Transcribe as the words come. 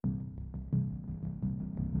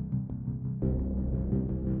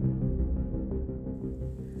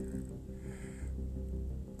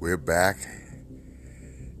We're back,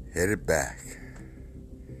 headed back,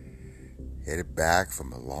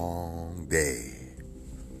 from a long day.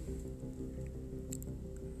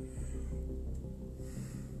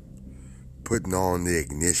 Putting on the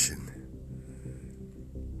ignition,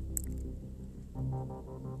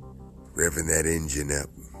 revving that engine up.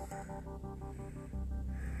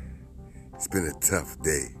 It's been a tough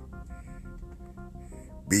day.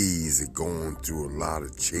 Bees are going through a lot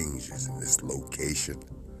of changes in this location.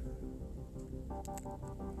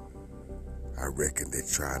 I reckon they're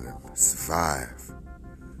trying to survive.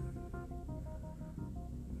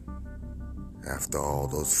 After all,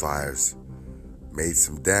 those fires made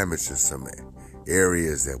some damage to some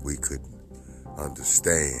areas that we could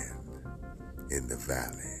understand in the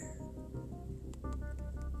valley.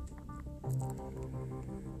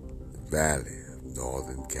 The valley of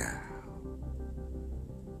Northern Cal.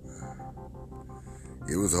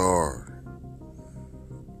 It was hard.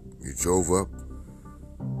 You drove up,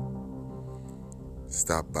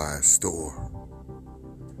 stopped by a store,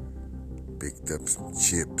 picked up some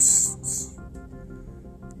chips,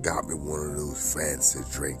 got me one of those fancy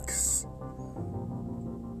drinks,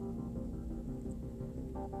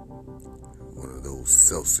 one of those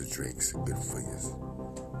seltzer drinks, good for you.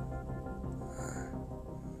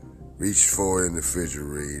 Reached for it in the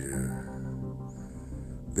refrigerator,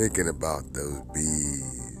 thinking about those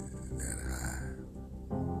bees in that hive.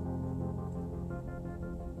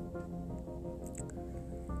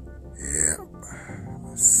 Yep,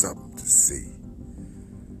 something to see.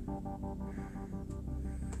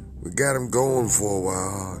 We got them going for a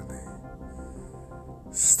while, and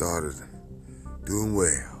they started doing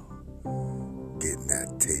well, getting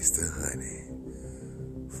that taste of honey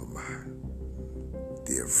from my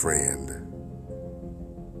dear friend.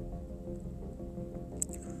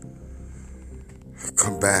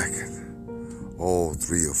 Come back, and all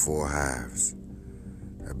 3 or 4 hives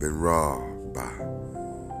have been robbed by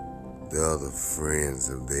the other friends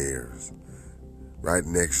of theirs right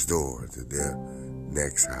next door to their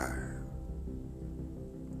next hive.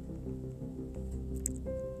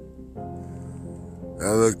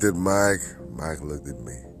 I looked at Mike looked at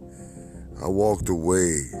me. I walked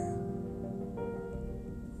away,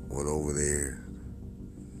 went over there,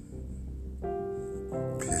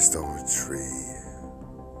 pissed on a tree,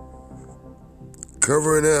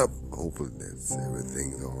 covering up, hoping that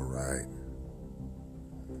everything's all right.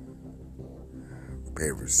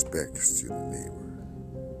 Pay respects to the neighbor.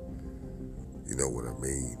 You know what I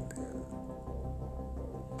mean?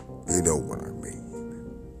 You know what I mean.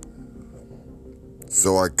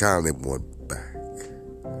 So I kindly went back.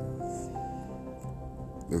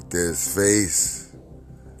 Looked at his face.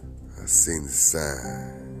 I seen the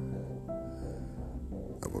sign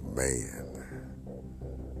of a man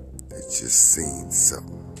that just seen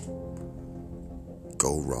something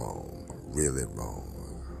go wrong, really wrong.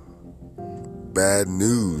 Bad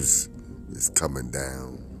news is coming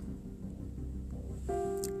down.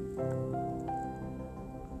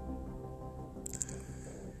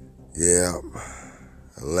 Yeah,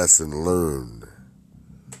 a lesson learned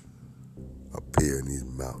up here in these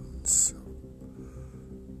mountains.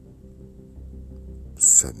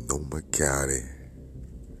 Sonoma County.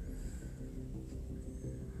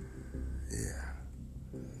 Yeah.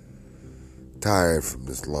 Tired from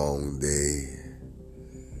this long day.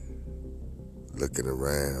 Looking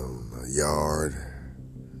around my yard.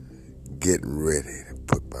 Getting ready to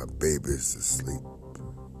put my babies to sleep.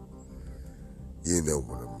 You know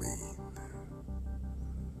what I mean.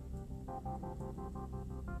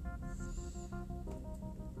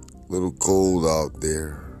 Little cold out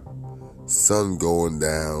there. Sun going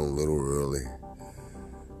down a little early.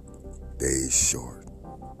 Days short.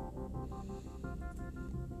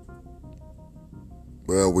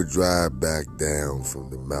 Well, we drive back down from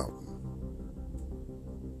the mountain.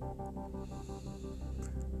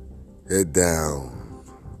 Head down.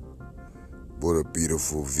 What a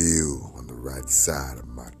beautiful view on the right side of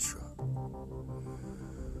my truck.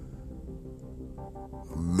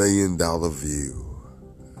 $1 million view.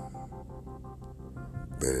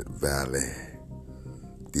 Bennett Valley,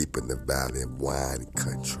 deep in the valley of wine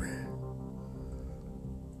country.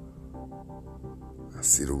 I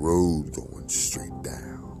see the road going straight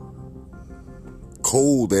down.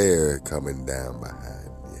 Cold air coming down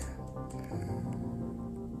behind me.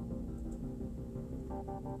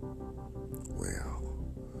 Well,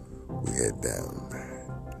 we head down.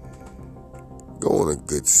 Going at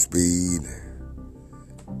good speed.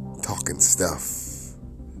 Talking stuff.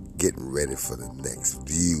 Getting ready for the next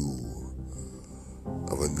view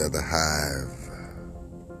of another hive.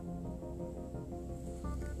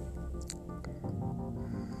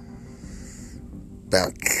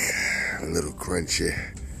 crunchy.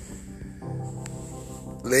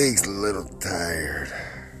 Legs a little tired.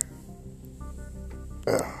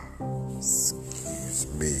 Excuse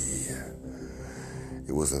me.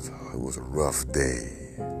 It was a rough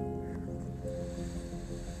day.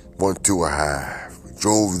 Went to a hive. We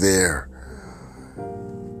drove there.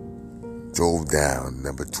 Drove down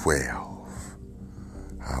number 12.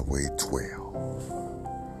 Highway 12.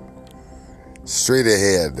 Straight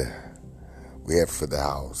ahead, we head for the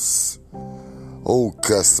house. Old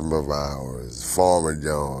customer of ours, Farmer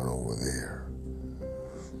John over there.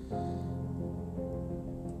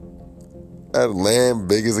 Had a land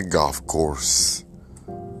big as a golf course.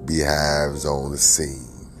 Beehives on the scene.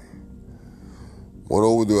 Went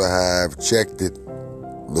over to a hive, checked it,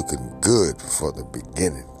 looking good for the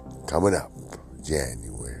beginning. Coming up,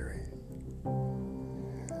 January.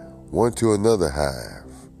 Went to another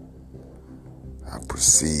hive. I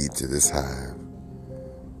proceed to this hive.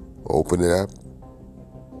 Open it up.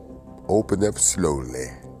 Open up slowly.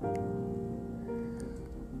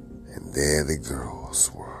 And there the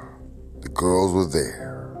girls were. The girls were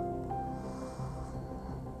there.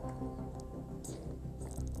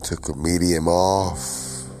 Took a medium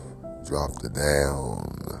off, dropped it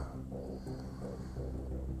down.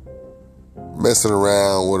 Messing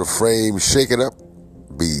around with a frame, shaking up.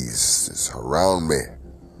 Bees just around me.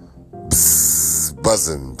 Bzz,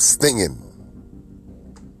 buzzing, stinging.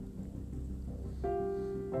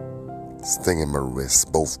 Stinging my wrists,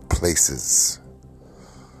 both places.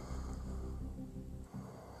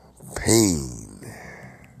 Pain.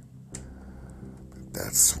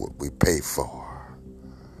 That's what we pay for.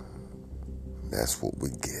 That's what we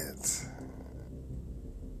get.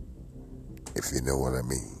 If you know what I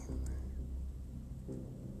mean.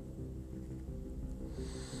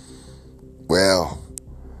 Well,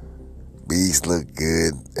 bees look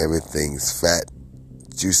good. Everything's fat.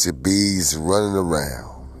 Juicy bees running around.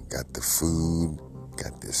 Got the food.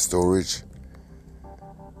 Got the storage.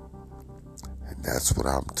 And that's what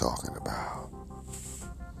I'm talking about.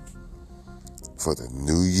 For the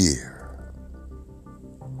new year.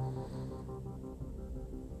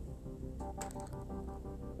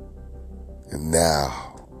 And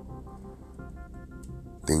now,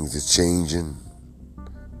 things are changing,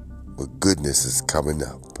 but goodness is coming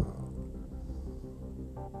up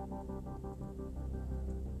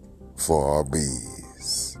for our bees.